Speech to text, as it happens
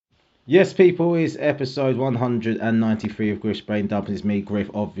Yes, people, it's episode 193 of Griff's Brain Dump. It's me, Griff.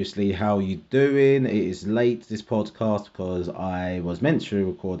 Obviously, how you doing? It is late, this podcast, because I was meant to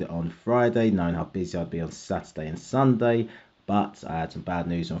record it on Friday, knowing how busy I'd be on Saturday and Sunday. But I had some bad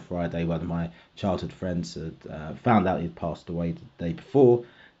news on Friday. One of my childhood friends had found out he'd passed away the day before.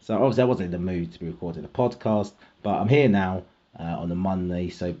 So obviously I wasn't in the mood to be recording a podcast. But I'm here now on a Monday,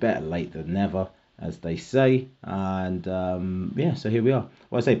 so better late than never, as they say. And yeah, so here we are.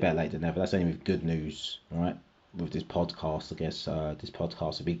 Well, I say better late than never. That's only with good news, right? With this podcast, I guess this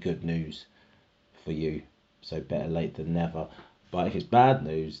podcast will be good news for you. So better late than never. But if it's bad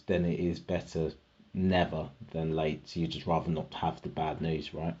news, then it is better never than late. You just rather not have the bad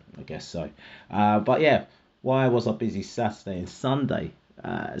news, right? I guess so. But yeah, why was I busy Saturday and Sunday?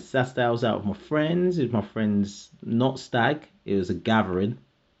 Saturday I was out with my friends. It was my friends, not stag. It was a gathering.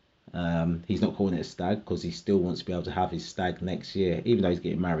 He's not calling it a stag because he still wants to be able to have his stag next year, even though he's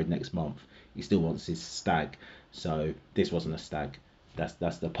getting married next month. He still wants his stag. So this wasn't a stag.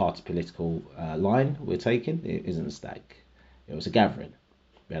 That's the party political line we're taking. It isn't a stag. It was a gathering.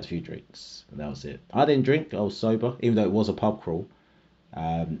 We had a few drinks, and that was it. I didn't drink. I was sober, even though it was a pub crawl.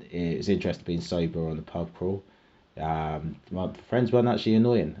 It's interesting being sober on the pub crawl. My friends weren't actually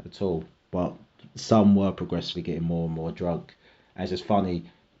annoying at all, but some were progressively getting more and more drunk. And it's just funny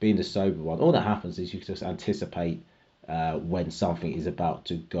being the sober one. All that happens is you can just anticipate when something is about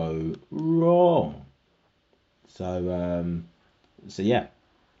to go wrong. So so yeah,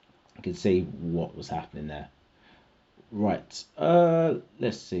 I can see what was happening there. Right.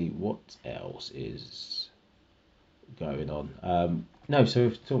 Let's see what else is going on. No, so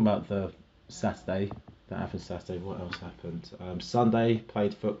we're talking about the Saturday that happened Saturday. What else happened? Sunday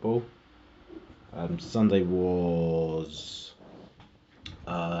played football. Sunday was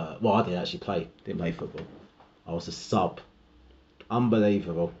well, I didn't actually play. Didn't play football. I was a sub.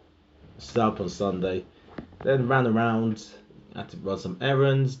 Unbelievable. Sub on Sunday. Then ran around. Had to run some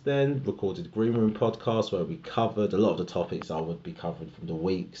errands. Then recorded the Green Room podcast where we covered a lot of the topics I would be covering from the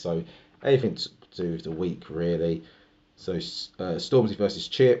week. So anything to do with the week really. So Stormzy versus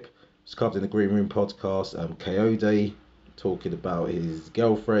Chip was covered in the Green Room podcast. Coyote talking about his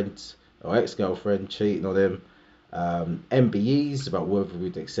girlfriend or ex-girlfriend cheating on him. MBEs, about whether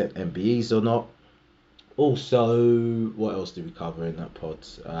we'd accept MBEs or not. Also, what else did we cover in that pod?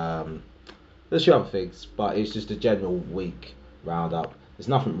 There's a few other things, but it's just a general week roundup. There's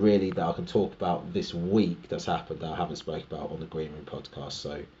nothing really that I can talk about this week that's happened that I haven't spoken about on the Green Room podcast.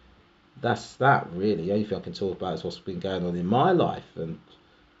 So that's that really. The only thing I can talk about is what's been going on in my life, and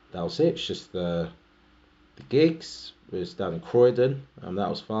that was it. It's just the gigs. We was down in Croydon, and that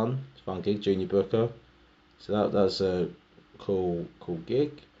was fun. Fun gig, Junior Booker. So that was a cool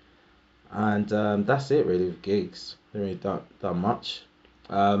gig, and that's it really with gigs. Didn't really done much.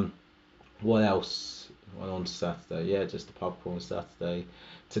 Um, what else went on Saturday? Yeah, just the pub crawl on Saturday.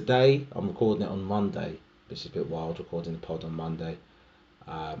 Today I'm recording it on Monday, which is a bit wild. Recording the pod on Monday,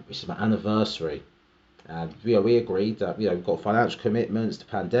 which is my anniversary. And we agreed that we've got financial commitments, the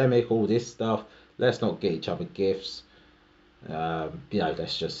pandemic, all this stuff. Let's not get each other gifts.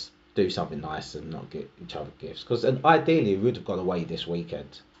 Let's just do something nice and not get each other gifts. Because ideally we would have gone away this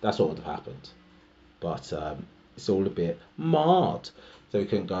weekend. That's what would have happened. But it's all a bit marred. So we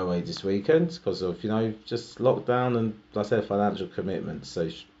couldn't go away this weekend because of just lockdown and, like I said, financial commitments. So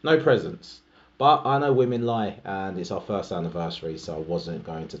no presents. But I know women lie, and it's our first anniversary, so I wasn't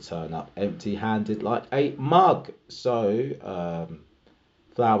going to turn up empty-handed like a mug. So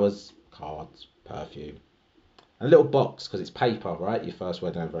flowers, cards, perfume, and a little box because it's paper, right? Your first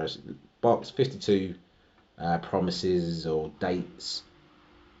wedding anniversary box, 52 promises or dates,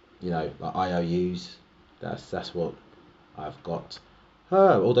 like IOUs. That's what I've got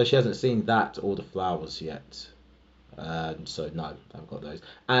her. Although she hasn't seen that or the flowers yet, so no, I haven't got those.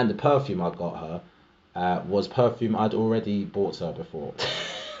 And the perfume I got her was perfume I'd already bought her before.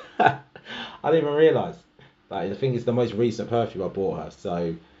 I didn't even realise. Like, I think it's the most recent perfume I bought her.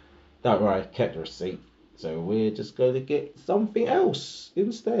 So don't worry, I kept the receipt. So we're just going to get something else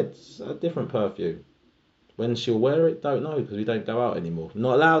instead, a different perfume. When she'll wear it, don't know because we don't go out anymore.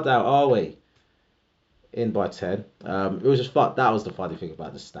 Not allowed out, are we? In by 10. It was just fun. That was the funny thing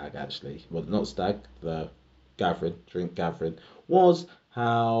about the stag, actually. Well, not stag, the gathering, drink gathering, was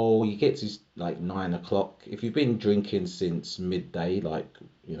how you get to like 9 o'clock. If you've been drinking since midday,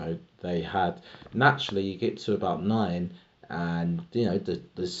 they had, naturally you get to about 9, and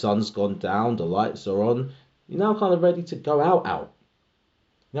the sun's gone down, the lights are on. You're now kind of ready to go out.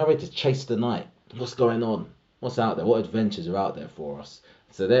 You're now ready to chase the night. What's going on? What's out there? What adventures are out there for us?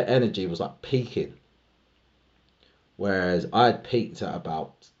 So their energy was like peaking. Whereas I had peaked at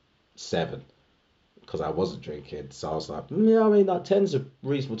about 7 because I wasn't drinking. So I was like, yeah, I mean, like 10's a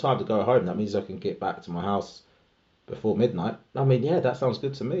reasonable time to go home. That means I can get back to my house before midnight. I mean, yeah, that sounds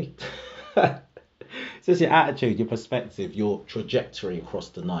good to me. It's just your attitude, your perspective, your trajectory across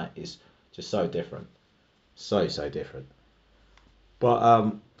the night is just so different. So different.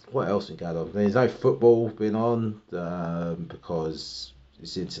 But what else we got on? There's no football been on because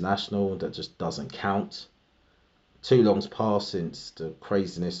it's international. That just doesn't count. Too long's passed since the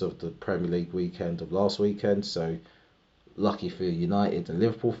craziness of the Premier League weekend of last weekend. So lucky for United and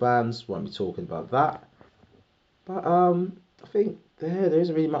Liverpool fans, won't be talking about that. But I think there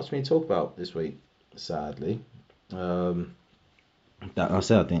isn't really much for me to talk about this week, sadly. Um, that I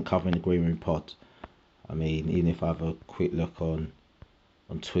said I didn't cover in the Green Room pod. I mean, even if I have a quick look on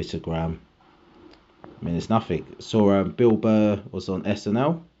Twittergram, I mean, it's nothing. Saw Bill Burr was on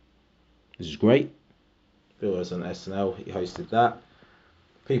SNL, which is great. Bill was on SNL, he hosted that.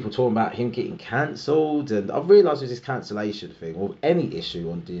 People talking about him getting cancelled, and I've realised with this cancellation thing, or any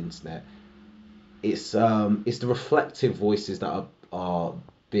issue on the internet, it's the reflective voices that are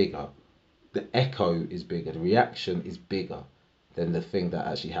bigger. The echo is bigger, the reaction is bigger than the thing that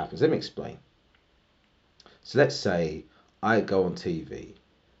actually happens. Let me explain. So let's say I go on TV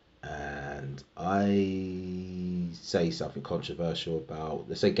and I say something controversial about,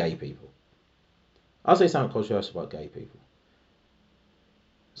 let's say, gay people. I'll say something controversial about gay people.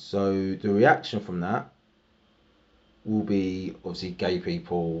 So the reaction from that will be obviously gay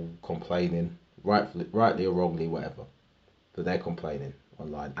people complaining, rightly or wrongly, whatever, but they're complaining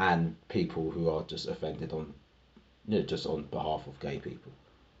online, and people who are just offended on, just on behalf of gay people.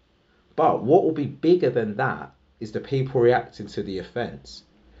 But what will be bigger than that is the people reacting to the offence.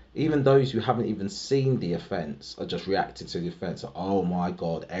 Even those who haven't even seen the offence are just reacting to the offence. Like, oh my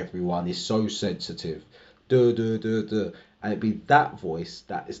God, everyone is so sensitive. Duh, duh, duh, duh. And it'd be that voice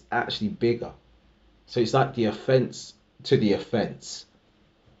that is actually bigger. So it's like the offence to the offence.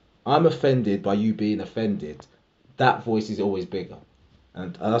 I'm offended by you being offended. That voice is always bigger.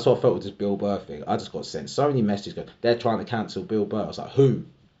 And that's what I felt with this Bill Burr thing. I just got sent so many messages going, they're trying to cancel Bill Burr. I was like, who?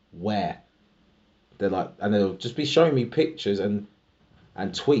 Where? They're like, and they'll just be showing me pictures and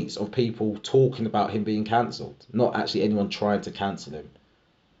tweets of people talking about him being cancelled. Not actually anyone trying to cancel him.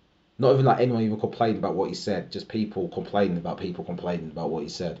 Not even like anyone even complaining about what he said. Just people complaining about what he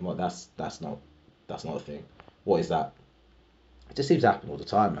said. I'm like, that's not a thing. What is that? It just seems to happen all the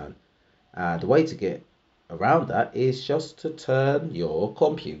time, man. And the way to get around that is just to turn your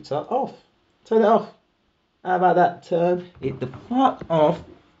computer off. Turn it off. How about that? Turn it the fuck off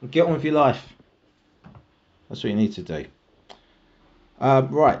and get on with your life. That's what you need to do.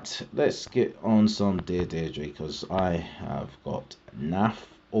 Right, let's get on some Dear Deirdre, because I have got naff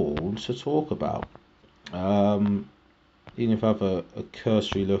all to talk about. Even if I have a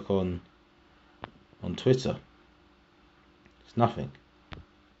cursory look on Twitter, it's nothing.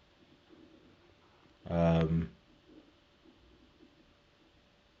 No,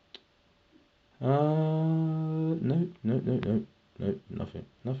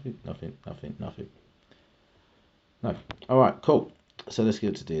 nothing. No. All right, cool. So let's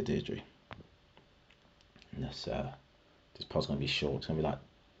get to Dear Deirdre. This pod's gonna be short. It's gonna be like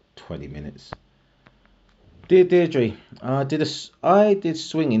 20 minutes. Dear Deirdre, I did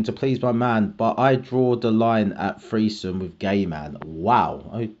swinging to please my man, but I draw the line at threesome with gay man. Wow.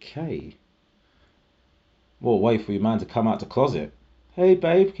 Okay. Well, wait for your man to come out the closet. Hey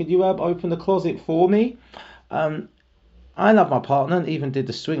babe, can you open the closet for me? I love my partner and even did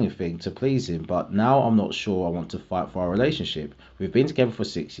the swinging thing to please him, but now I'm not sure I want to fight for our relationship. We've been together for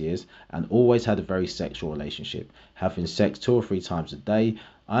 6 years and always had a very sexual relationship, having sex 2 or 3 times a day.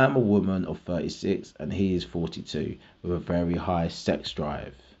 I am a woman of 36 and he is 42 with a very high sex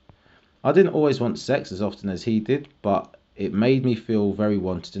drive. I didn't always want sex as often as he did, but it made me feel very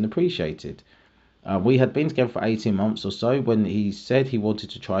wanted and appreciated. We had been together for 18 months or so when he said he wanted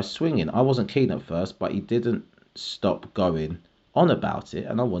to try swinging. I wasn't keen at first, but he didn't stop going on about it,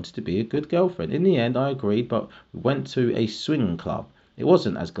 and I wanted to be a good girlfriend. In the end, I agreed, but we went to a swinging club. It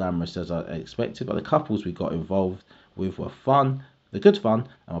wasn't as glamorous as I expected, but the couples we got involved with were fun, the good fun,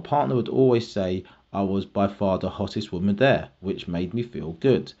 and my partner would always say I was by far the hottest woman there, which made me feel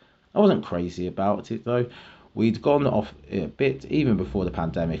good. I wasn't crazy about it though. We'd gone off a bit even before the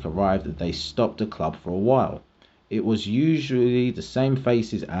pandemic arrived, and they stopped the club for a while. It was usually the same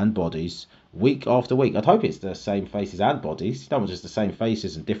faces and bodies week after week. I'd hope it's the same faces and bodies. You don't want just the same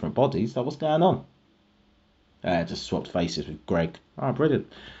faces and different bodies. So what's going on? Just swapped faces with Greg. Oh,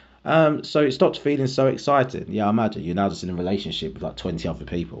 brilliant. So it stopped feeling so exciting. Yeah, I imagine you're now just in a relationship with like 20 other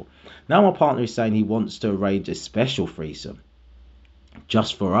people. Now my partner is saying he wants to arrange a special threesome.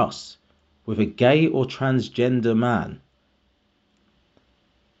 just for us, with a gay or transgender man,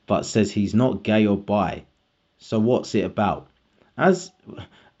 but says he's not gay or bi. So what's it about? As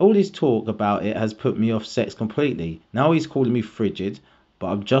all his talk about it has put me off sex completely. Now he's calling me frigid, but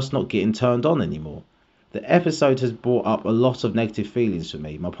I'm just not getting turned on anymore. The episode has brought up a lot of negative feelings for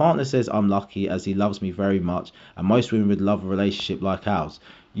me. My partner says I'm lucky as he loves me very much, and most women would love a relationship like ours.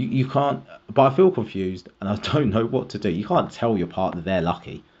 You can't, but I feel confused and I don't know what to do. You can't tell your partner they're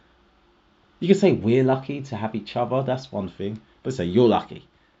lucky. You can say we're lucky to have each other, that's one thing, but say you're lucky.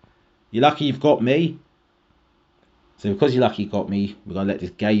 You're lucky you've got me. So because you're lucky you got me, we're gonna let this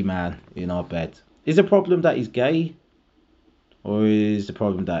gay man in our bed. Is the problem that he's gay? Or is the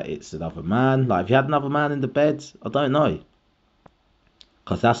problem that it's another man? Like, if you had another man in the bed, I don't know.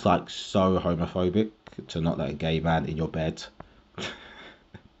 Because that's like so homophobic to not let a gay man in your bed.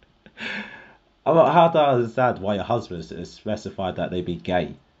 How do I understand why your husband has specified that they be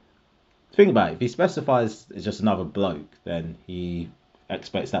gay? Think about it. If he specifies it's just another bloke, then he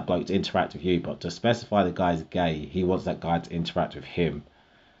expects that bloke to interact with you. But to specify the guy's gay, he wants that guy to interact with him.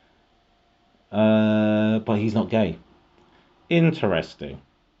 But he's not gay. Interesting.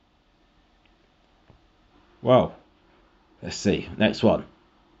 Well, let's see. Next one.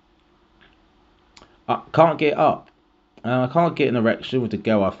 I can't get up. I can't get an erection with the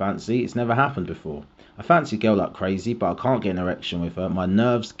girl I fancy. It's never happened before. I fancy a girl like crazy, but I can't get an erection with her. My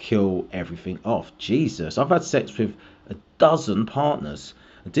nerves kill everything off. Jesus, I've had sex with a dozen partners.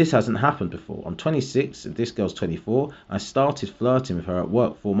 This hasn't happened before. I'm 26 and this girl's 24. I started flirting with her at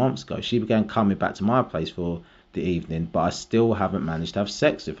work 4 months ago. She began coming back to my place for the evening, but I still haven't managed to have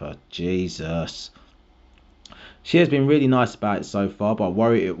sex with her. Jesus. She has been really nice about it so far, but I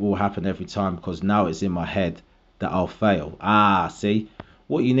worry it will happen every time because now it's in my head that I'll fail. Ah, see?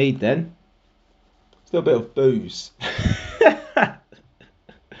 What you need then? Still a bit of booze.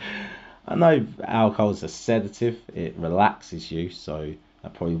 I know alcohol's a sedative, it relaxes you, so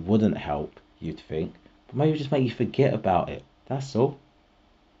that probably wouldn't help, you'd think. But maybe just make you forget about it. That's all.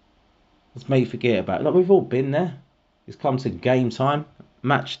 Let's make you forget about it. Like, we've all been there. It's come to game time,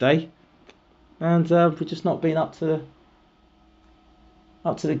 match day, and we've just not been up to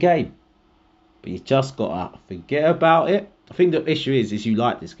the game. But you just gotta forget about it. I think the issue is you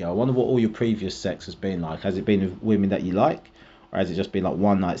like this girl. I wonder what all your previous sex has been like. Has it been with women that you like, or has it just been like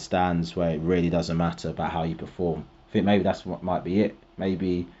one night stands where it really doesn't matter about how you perform? I think maybe that's what might be it.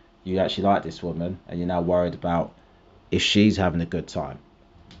 Maybe you actually like this woman and you're now worried about if she's having a good time.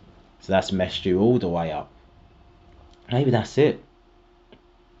 So that's messed you all the way up. Maybe that's it.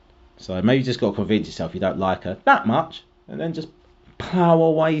 So maybe you just got to convince yourself you don't like her that much, and then just plow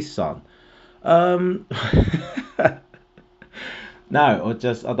away, son. Um, no, or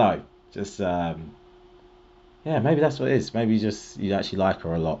just I don't know, just yeah, maybe that's what it is. Maybe you actually like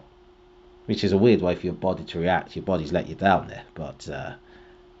her a lot, which is a weird way for your body to react. Your body's let you down there, but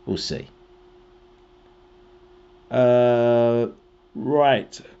we'll see. Right.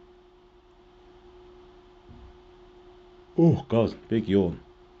 Oh God, big yawn.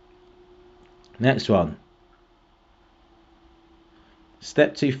 Next one.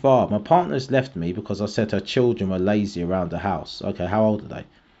 Step too far. My partner's left me because I said her children were lazy around the house. Okay, how old are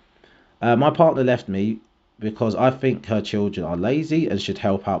they? My partner left me because I think her children are lazy and should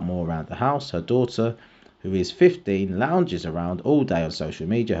help out more around the house. Her daughter, who is 15, lounges around all day on social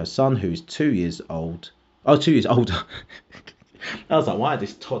media. Her son, who's 2 years old. Oh, 2 years older. I was like, why is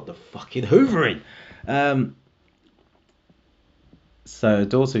this toddler fucking hoovering? So her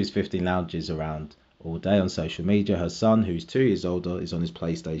daughter, who's 15, lounges around all day on social media. Her son, who's 2 years older, is on his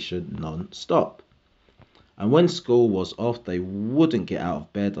PlayStation non-stop. And when school was off, they wouldn't get out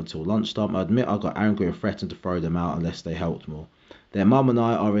of bed until lunchtime. I admit I got angry and threatened to throw them out unless they helped more. Their mum and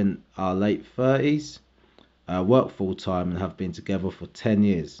I are in our late 30s, work full time and have been together for 10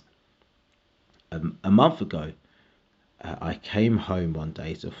 years. A month ago, I came home one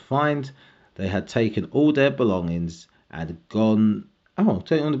day to find they had taken all their belongings and gone. Oh,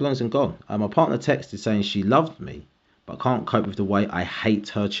 taken all the belongings and gone. My partner texted saying she loved me, but can't cope with the way I hate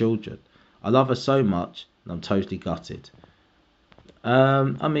her children. I love her so much, and I'm totally gutted.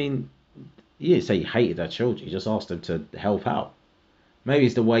 I mean, you didn't say you hated her children. You just asked them to help out. Maybe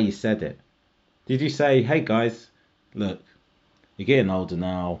it's the way you said it. Did you say, "Hey guys, look, you're getting older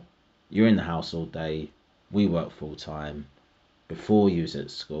now. You're in the house all day. We work full time. Before you was at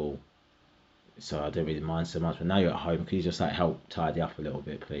school, so I didn't really mind so much. But now you're at home. Can you just like help tidy up a little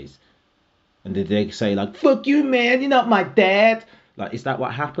bit, please?" And did they say like, "Fuck you, man. You're not my dad"? Like, is that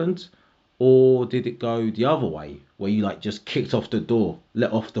what happened? Or did it go the other way, where you like just kicked off the door,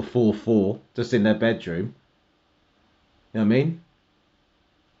 let off the 4-4, just in their bedroom? You know what I mean?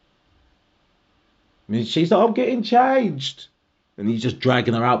 And she's like, I'm getting changed. And he's just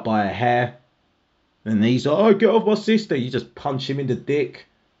dragging her out by her hair. And he's like, oh, get off my sister. You just punch him in the dick.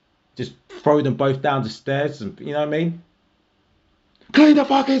 Just throw them both down the stairs. And you know what I mean? Clean the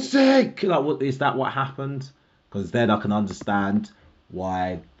fucking sink. Like, what is that? What happened? Because then I can understand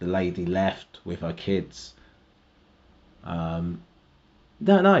why the lady left with her kids. Don't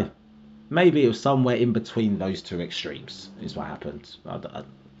know. Maybe it was somewhere in between those two extremes. Is what happened. I don't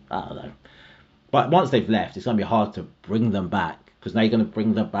know. But once they've left, it's going to be hard to bring them back. Because now you're going to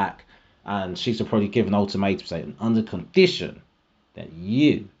bring them back. And she's will probably give an ultimatum saying, under condition that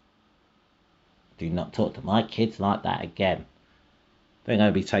you do not talk to my kids like that again. They're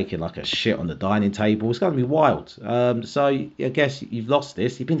going to be taking like a shit on the dining table. It's going to be wild. So I guess you've lost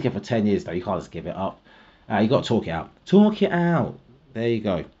this. You've been together for 10 years though. You can't just give it up. You got to talk it out. Talk it out. There you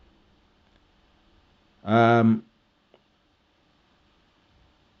go.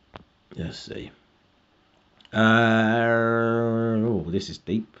 Let's see. Oh, this is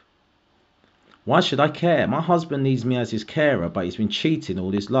deep. Why should I care? My husband needs me as his carer, but he's been cheating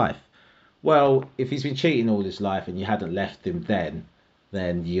all his life. Well, if he's been cheating all his life and you hadn't left him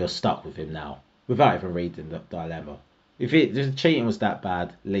then you're stuck with him now, without even reading the dilemma. If the cheating was that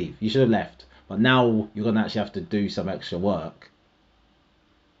bad, leave. You should have left. But now you're going to actually have to do some extra work.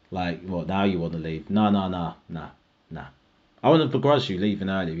 Like, what, now you want to leave? No. I wouldn't begrudge you leaving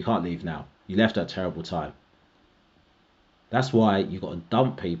early. You can't leave now. You left at a terrible time. That's why you got to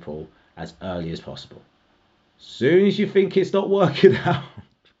dump people as early as possible. Soon as you think it's not working out,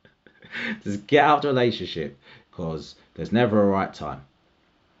 just get out of the relationship, because there's never a right time.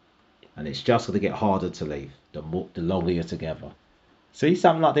 And it's just going to get harder to leave the longer you're together. See,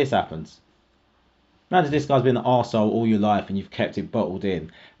 something like this happens. Imagine this guy's been an arsehole all your life and you've kept it bottled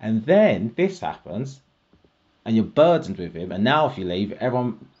in. And then this happens and you're burdened with him. And now if you leave,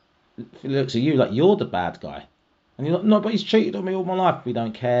 everyone looks at you like you're the bad guy. And you're like, no, but he's cheated on me all my life. We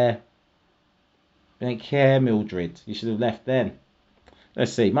don't care. We don't care, Mildred. You should have left then.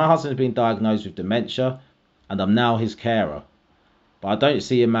 Let's see. My husband has been diagnosed with dementia and I'm now his carer. But I don't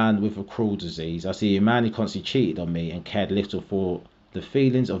see a man with a cruel disease. I see a man who constantly cheated on me and cared little for the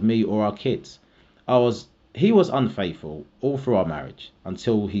feelings of me or our kids. He was unfaithful all through our marriage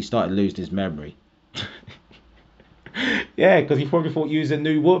until he started losing his memory. Yeah, because he probably thought you was a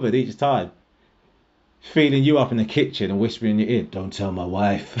new woman each time. Feeling you up in the kitchen and whispering in your ear, don't tell my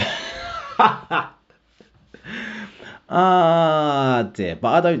wife. Ah, dear.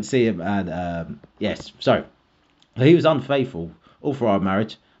 But I don't see him. And yes, so he was unfaithful all through our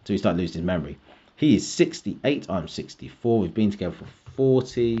marriage until he started losing his memory. He is 68, I'm 64. We've been together for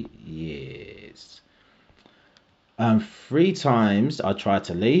 40 years. 3 times I tried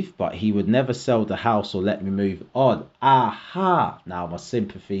to leave, but he would never sell the house or let me move on. Aha! Now my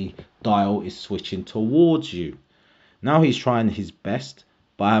sympathy dial is switching towards you. Now he's trying his best,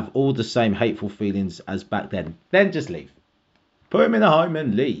 but I have all the same hateful feelings as back then. Then just leave. Put him in a home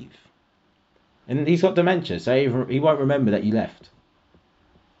and leave. And he's got dementia, so he won't remember that you left.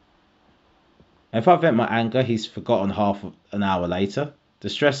 If I vent my anger, he's forgotten half an hour later. The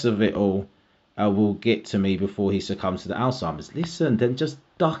stress of it all will get to me before he succumbs to the Alzheimer's. Listen, then just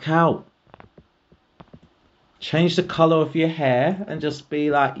duck out. Change the colour of your hair and just be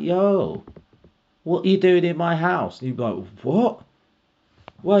like, yo, what are you doing in my house? And you'd be like, what?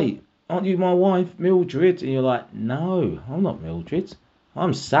 Wait, aren't you my wife, Mildred? And you're like, no, I'm not Mildred.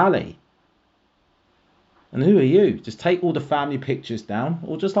 I'm Sally. And who are you? Just take all the family pictures down,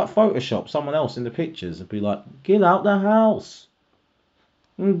 or just like Photoshop someone else in the pictures and be like, get out the house.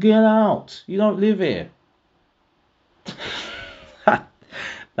 Get out. You don't live here.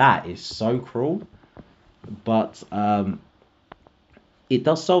 That is so cruel. But it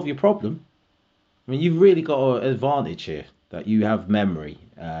does solve your problem. I mean, you've really got an advantage here that you have memory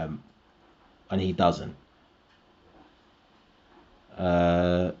and he doesn't.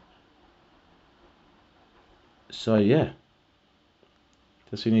 So yeah,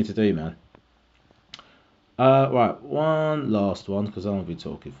 that's what you need to do, man. Right, one last one because I'm gonna be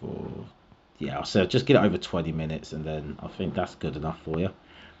talking for so just get it over 20 minutes and then I think that's good enough for you.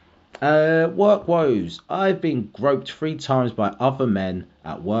 Work woes. I've been groped 3 times by other men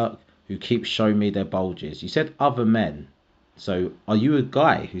at work who keep showing me their bulges. You said other men, so are you a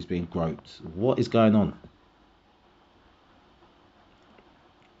guy who's been groped? What is going on?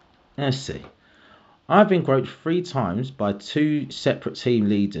 Let's see. I've been groped 3 times by 2 separate team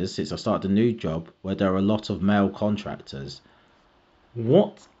leaders since I started a new job where there are a lot of male contractors.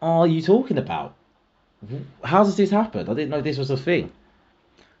 What are you talking about? How does this happen? I didn't know this was a thing.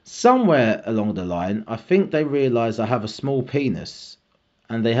 Somewhere along the line, I think they realise I have a small penis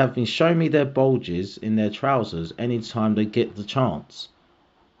and they have been showing me their bulges in their trousers anytime they get the chance.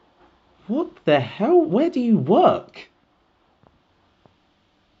 What the hell? Where do you work?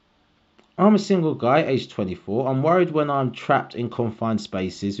 I'm a single guy, aged 24. I'm worried when I'm trapped in confined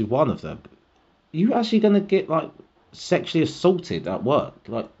spaces with one of them. You actually gonna get like sexually assaulted at work?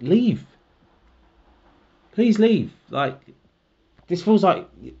 Like, leave. Please leave. Like, this feels like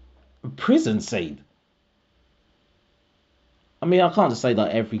a prison scene. I mean, I can't just say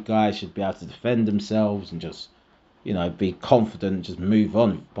that every guy should be able to defend themselves and just, be confident and just move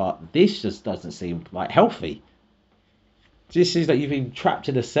on. But this just doesn't seem like healthy. This is like you've been trapped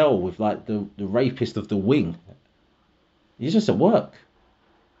in a cell with like the rapist of the wing. You're just at work.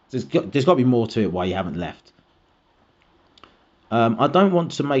 There's got to be more to it why you haven't left. I don't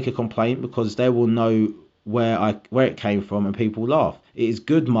want to make a complaint because they will know where it came from and people laugh. It is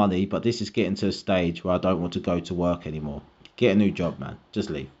good money, but this is getting to a stage where I don't want to go to work anymore. Get a new job, man. Just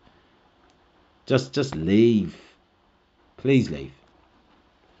leave. Just leave. Please leave.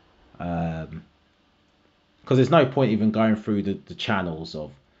 Because there's no point even going through the channels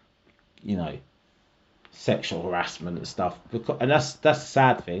of, sexual harassment and stuff. And that's the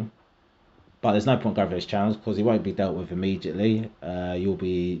sad thing. But there's no point going through those channels because it won't be dealt with immediately. You'll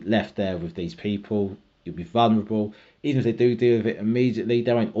be left there with these people. You'll be vulnerable. Even if they do deal with it immediately,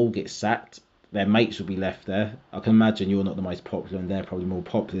 they won't all get sacked. Their mates will be left there. I can imagine you're not the most popular and they're probably more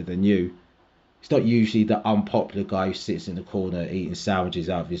popular than you. It's not usually the unpopular guy who sits in the corner eating sandwiches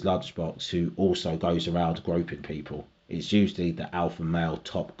out of his lunchbox who also goes around groping people. It's usually the alpha male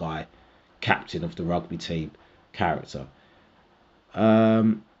top guy, captain of the rugby team character.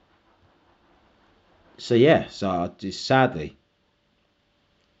 So yeah, so just sadly,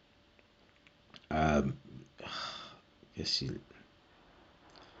 guess you.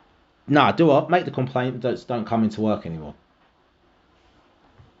 Nah, do what? Make the complaint, but don't come into work anymore.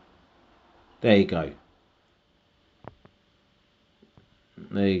 There you go.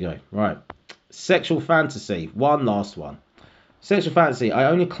 There you go. Right. Sexual fantasy. One last one. Sexual fantasy. I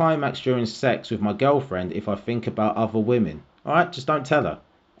only climax during sex with my girlfriend if I think about other women. Alright, just don't tell her.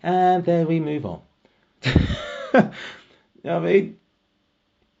 And then we move on. You know what I mean?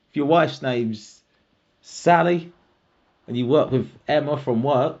 If your wife's name's Sally and you work with Emma from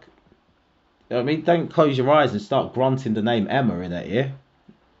work, you know what I mean? Don't close your eyes and start grunting the name Emma in her ear.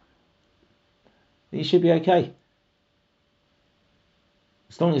 You should be okay.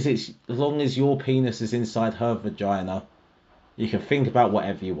 As long as your penis is inside her vagina, you can think about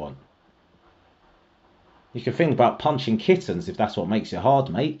whatever you want. You can think about punching kittens if that's what makes it hard,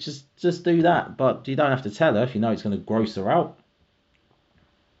 mate. Just do that, but you don't have to tell her if you know it's going to gross her out.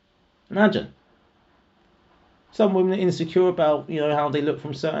 Imagine. Some women are insecure about, how they look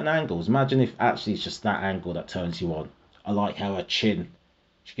from certain angles. Imagine if actually it's just that angle that turns you on. I like how her chin,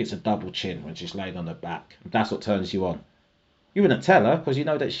 she gets a double chin when she's laying on her back. That's what turns you on. You wouldn't tell her because you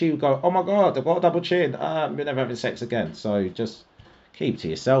know that she would go, oh my God, I've got a double chin. We're never having sex again. So just keep to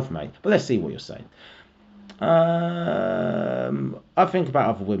yourself, mate. But let's see what you're saying. I think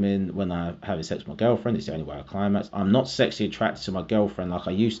about other women when I'm having sex with my girlfriend. It's the only way I climax. I'm not sexually attracted to my girlfriend like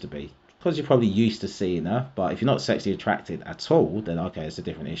I used to be. Because you're probably used to seeing her. But if you're not sexually attracted at all, then okay, it's a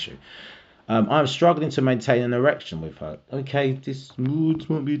different issue. I'm struggling to maintain an erection with her. Okay, this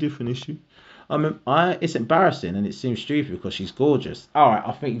might be a different issue. It's embarrassing and it seems stupid because she's gorgeous. Alright,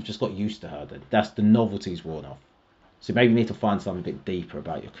 I think you've just got used to her then. That's the novelty's worn off. So maybe you need to find something a bit deeper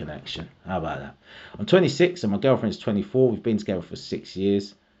about your connection. How about that? I'm 26 and my girlfriend's 24. We've been together for 6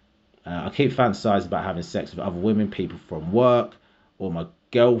 years. I keep fantasizing about having sex with other women, people from work, or my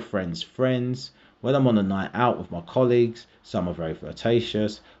girlfriend's friends. When I'm on a night out with my colleagues, some are very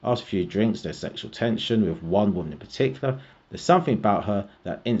flirtatious. After a few drinks, there's sexual tension with one woman in particular. There's something about her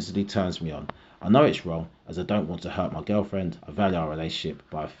that instantly turns me on. I know it's wrong, as I don't want to hurt my girlfriend. I value our relationship,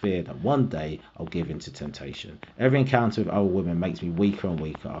 but I fear that one day I'll give in to temptation. Every encounter with other women makes me weaker and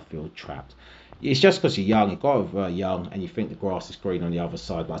weaker. I feel trapped. It's just because you're young. You got over young, and you think the grass is green on the other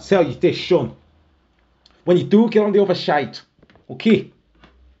side. But I tell you this, Sean. When you do get on the other side, okay,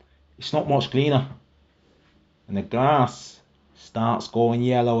 it's not much greener, and the grass starts going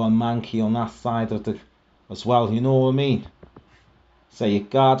yellow and manky on that side of the as well. You know what I mean? So your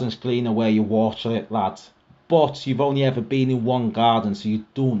garden's cleaner where you water it, lads. But you've only ever been in one garden, so you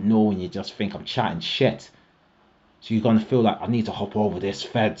don't know, and you just think I'm chatting shit. So you're gonna feel like I need to hop over this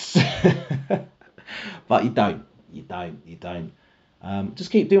fence, but you don't.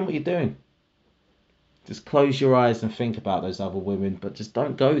 Just keep doing what you're doing. Just close your eyes and think about those other women, but just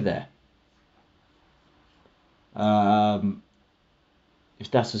don't go there. If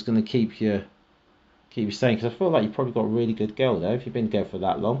that's what's gonna keep you keep you sane, because I feel like you've probably got a really good girl there if you've been together for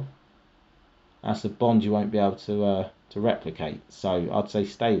that long. That's a bond you won't be able to replicate. So I'd say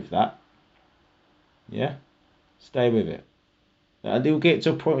stay with that. Yeah, stay with it. And you'll get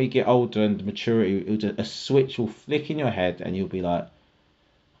to a point where you get older and maturity, a switch will flick in your head, and you'll be like,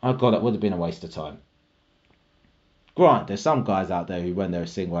 "Oh God, that would have been a waste of time." Grant, there's some guys out there who, when they were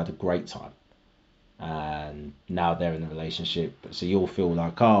single, had a great time, and now they're in a relationship. So you'll feel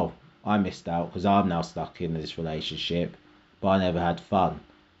like, "Oh, I missed out because I'm now stuck in this relationship, but I never had fun."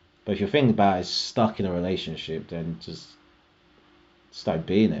 But if you're thinking about it, stuck in a relationship, then just don't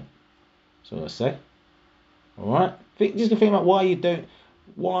be in it. That's what I say. All right. Just think about why you don't.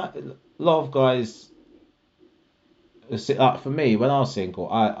 Why a lot of guys. For me, when I was single,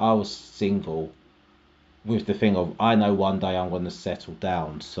 I was single with the thing of I know one day I'm going to settle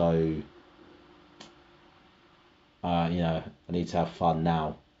down, so I need to have fun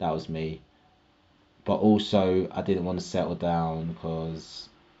now. That was me. But also, I didn't want to settle down because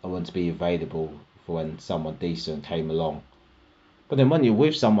I wanted to be available for when someone decent came along. But then when you're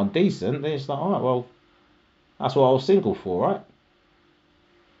with someone decent, then it's like, all right, well, that's what I was single for, right?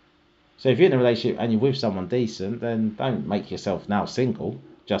 So if you're in a relationship and you're with someone decent, then don't make yourself now single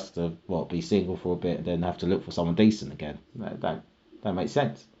just to be single for a bit and then have to look for someone decent again. No, don't make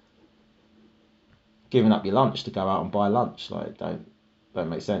sense. Giving up your lunch to go out and buy lunch, like don't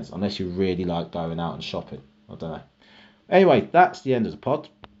make sense unless you really like going out and shopping. I don't know. Anyway, that's the end of the pod.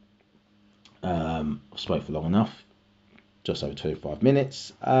 I've spoke for long enough, just over 25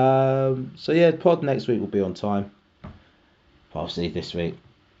 minutes. So yeah, pod next week will be on time. Obviously this week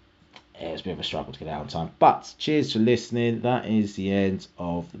it was a bit of a struggle to get out on time. But cheers for listening. That is the end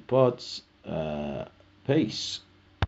of the pods. Peace.